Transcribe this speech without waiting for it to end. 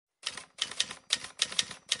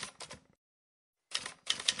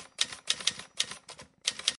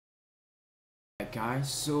Alright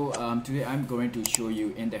guys, so today I'm going to show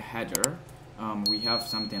you in the header we have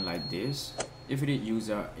something like this. If the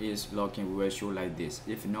user is login, we will show like this.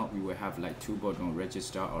 If not, we will have like two button,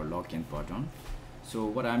 register or login button. So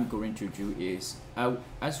what I'm going to do is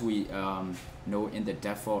as we know in the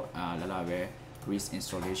default Laravel REST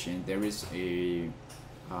installation, there is a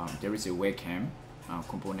webcam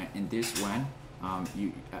component. In this one,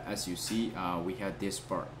 as you see, we have this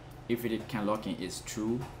part. If it can login is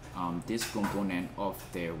true, this component of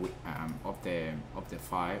the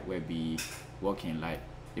file will be working. Like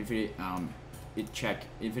if it check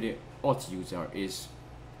if the auth user is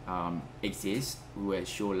exists, we will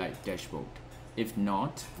show like dashboard. If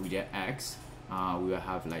not, with the X, we will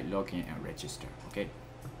have like login and register. Okay,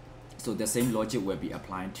 so the same logic will be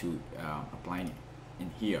applying to applying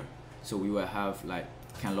in here. So we will have like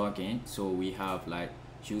can login. So we have like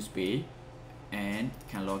use pay and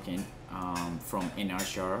can login from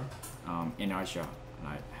inertia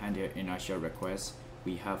like handle inertia request.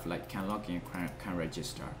 We have like can login, can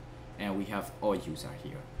register, and we have all user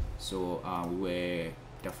here. So we will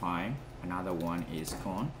define another one is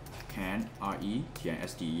can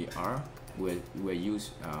register. We will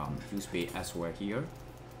use pay as well here,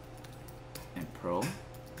 and pro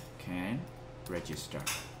can register.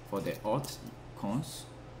 For the auth cons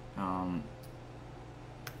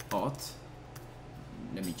auth,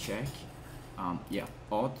 let me check. Yeah,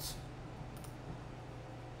 auth.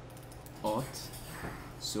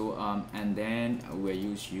 So and then we'll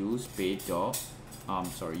use pay dot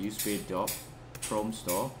prompts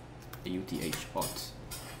dot auth.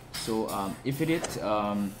 So if it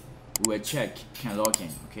we'll check can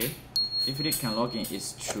login. Okay, if it can login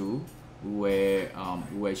is true, we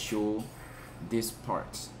will show this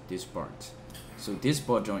part. So this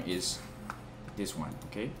button is this one.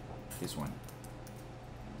 Okay, this one.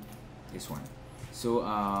 So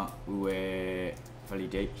we will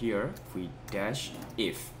validate here. We dash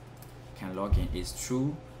if can login is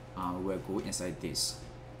true, we will go inside this.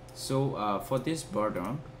 So for this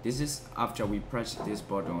button, this is after we press this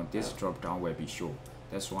button, this drop down will be shown.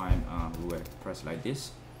 That's why we will press like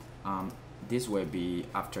this. This will be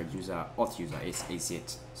after auth user is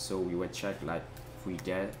exit. So we will check like we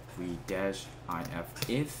dash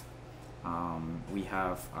if we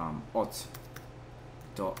have auth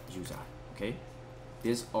dot user. Okay,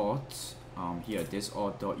 this auth here, this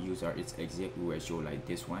auth dot user is exit. We will show like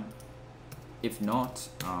this one. If not,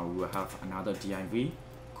 we will have another div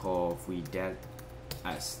called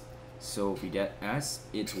s. So s,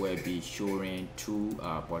 it will be showing two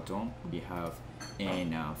button. We have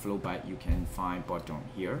in Flowbyte, you can find button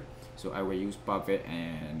here. So I will use Puppet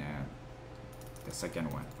and the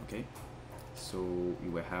second one. Okay, so we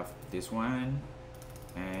will have this one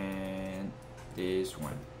and this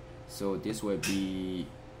one. So this will be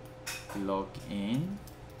login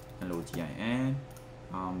and login.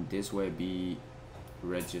 This will be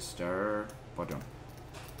register button.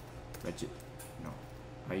 Register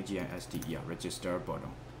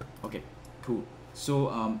button. Okay, cool.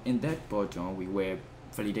 So in that button, we will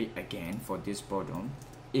validate again for this button.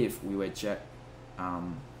 If we will check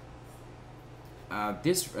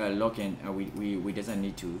this login, we doesn't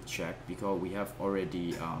need to check because we have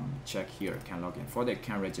already checked here can login. For the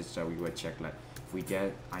can register, we will check like if we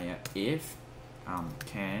get if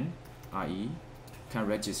can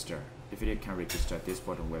register. If it can register, this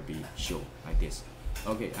button will be shown like this.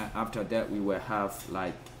 Okay, and after that we will have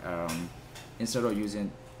like instead of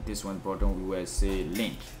using this one button, we will say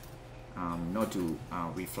link, not to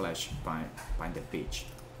refresh by the page.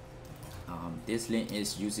 This link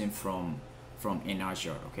is using from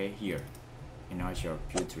inertia. Okay, here inertia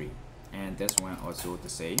Q3, and this one also the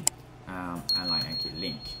same align and key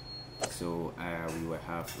link. So we will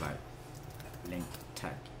have like link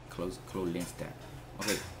tag, close link tag.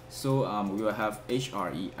 Okay, so we will have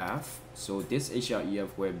href. So this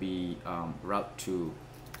href will be route to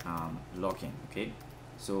login. Okay,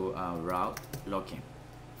 so route login.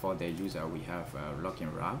 For the user, we have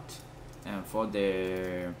login route, and for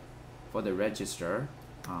the register,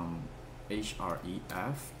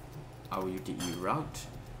 href route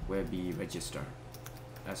will be register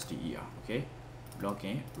STER. Okay,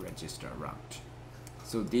 login register route.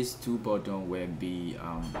 So these two buttons will be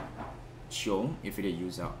shown if the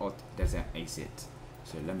user auth doesn't exit.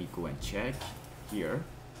 So let me go and check here.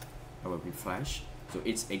 I will refresh. So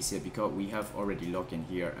it's exit because we have already logged in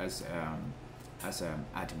here as an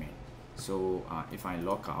admin. So if I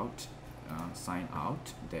log out, sign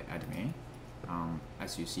out the admin,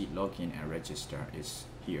 as you see, login and register is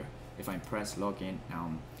here. If I press login,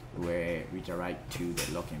 we redirect to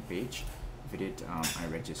the login page. If it I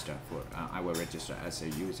register for I will register as a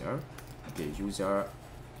user. okay, user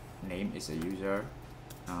name is a user,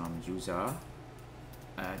 user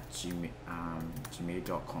at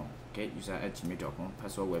gmail.com. Okay, user at gmail.com.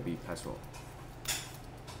 Password will be password.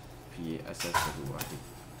 PSSWID.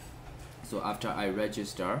 So after I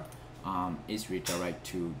register, it's redirect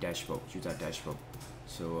to dashboard, user dashboard.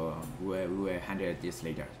 So we will handle this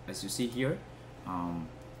later. As you see here,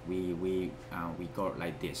 we got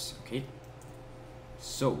like this. Okay.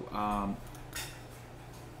 So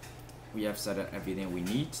we have set up everything we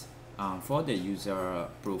need. For the user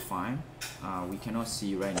profile, we cannot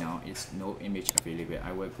see right now. It's no image available.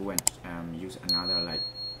 I will go and use another like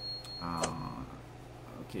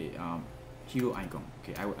okay, hero icon.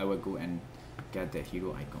 Okay, I will go and get the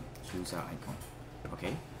hero icon, user icon.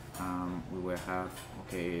 Okay, we will have,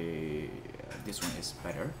 okay, this one is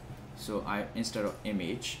better. So I, instead of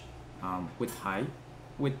image, with high,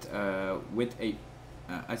 with a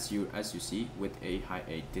as you see, with a high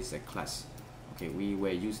a, this is a class. Okay, we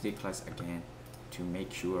will use the class again to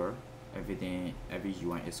make sure every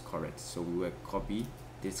UI is correct. So we will copy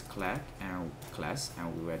this class and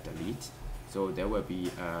we will delete. So there will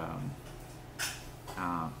be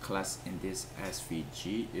class in this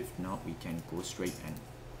SVG. If not, we can go straight and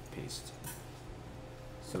paste.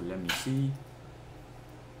 So let me see.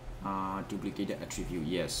 Duplicated attribute,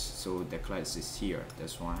 yes. So the class is here.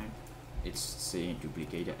 That's why it's saying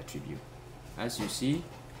duplicated attribute. As you see,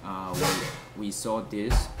 we saw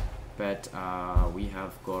this, but we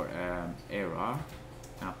have got error.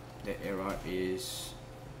 The error is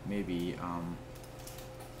maybe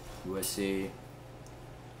USA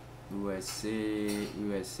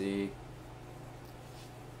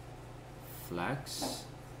flags,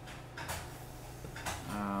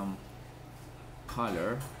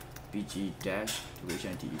 color bg dash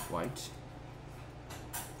duration t white.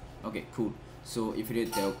 Okay, cool. So if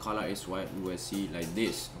the color is white, we will see like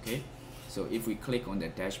this. Okay, so if we click on the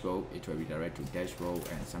dashboard, it will redirect to dashboard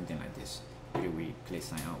and something like this. If we click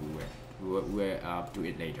sign out, we will do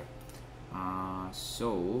it later.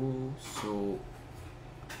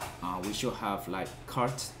 We should have like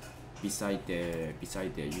cart beside the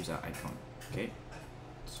user icon. Okay,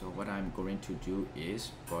 so what I'm going to do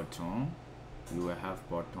is button. We will have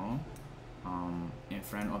button. In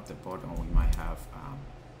front of the button, we might have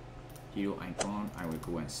hero icon. I will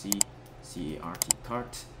go and see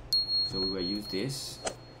cart. So we will use this,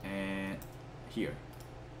 and here,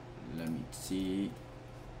 let me see.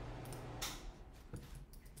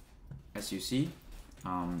 As you see,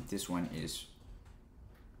 this one is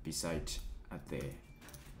beside at there.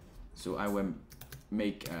 So I will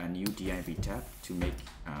make a new div tab to make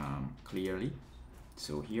clearly.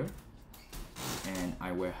 So here, and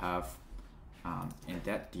I will have in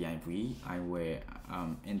that div, I will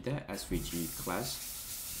in that SVG class,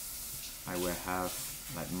 I will have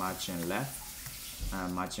like margin left,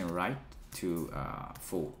 margin right to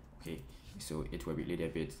 4. Okay, so it will be a little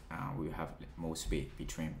bit, we will have more space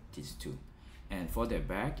between these two. And for the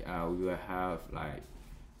back, we will have like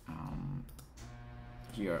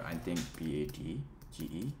here, I think badge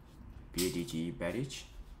badge.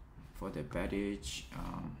 For the badge,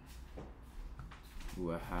 we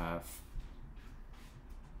will have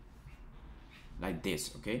like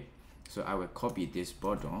this. Okay, so I will copy this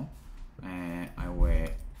button and I will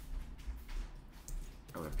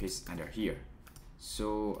paste under here.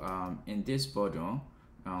 So in this button,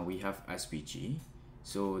 we have SVG.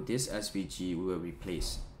 So this SVG we will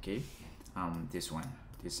replace. Okay, this one,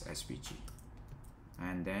 this SVG,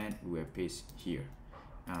 and then we will paste here.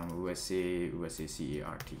 We will say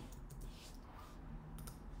cart.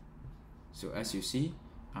 So as you see,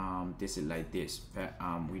 this is like this, but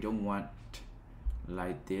we don't want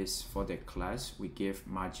like this. For the class, we give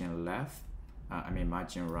margin left,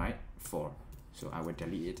 margin right 4. So I will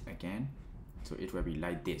delete it again, so it will be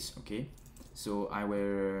like this. Okay, so I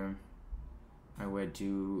will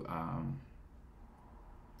do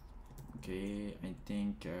okay, I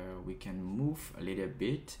think we can move a little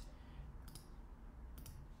bit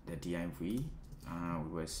the div. We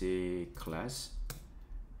will say class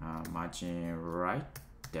margin right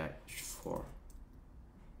dash 4.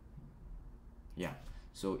 Yeah,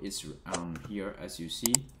 so it's here, as you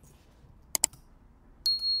see.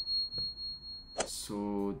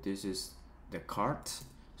 So this is the cart.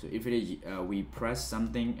 So if we press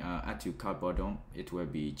something add to cart button, it will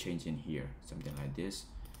be changing here, something like this.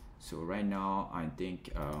 So right now, I think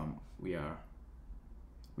we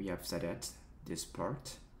have set at this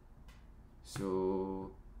part.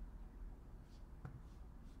 So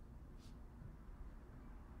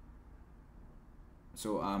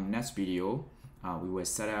next video, we will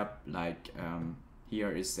set up like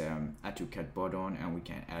here is add to cart button, and we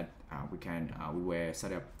can add we will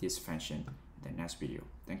set up this function in the next video.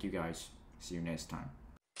 Thank you guys, see you next time.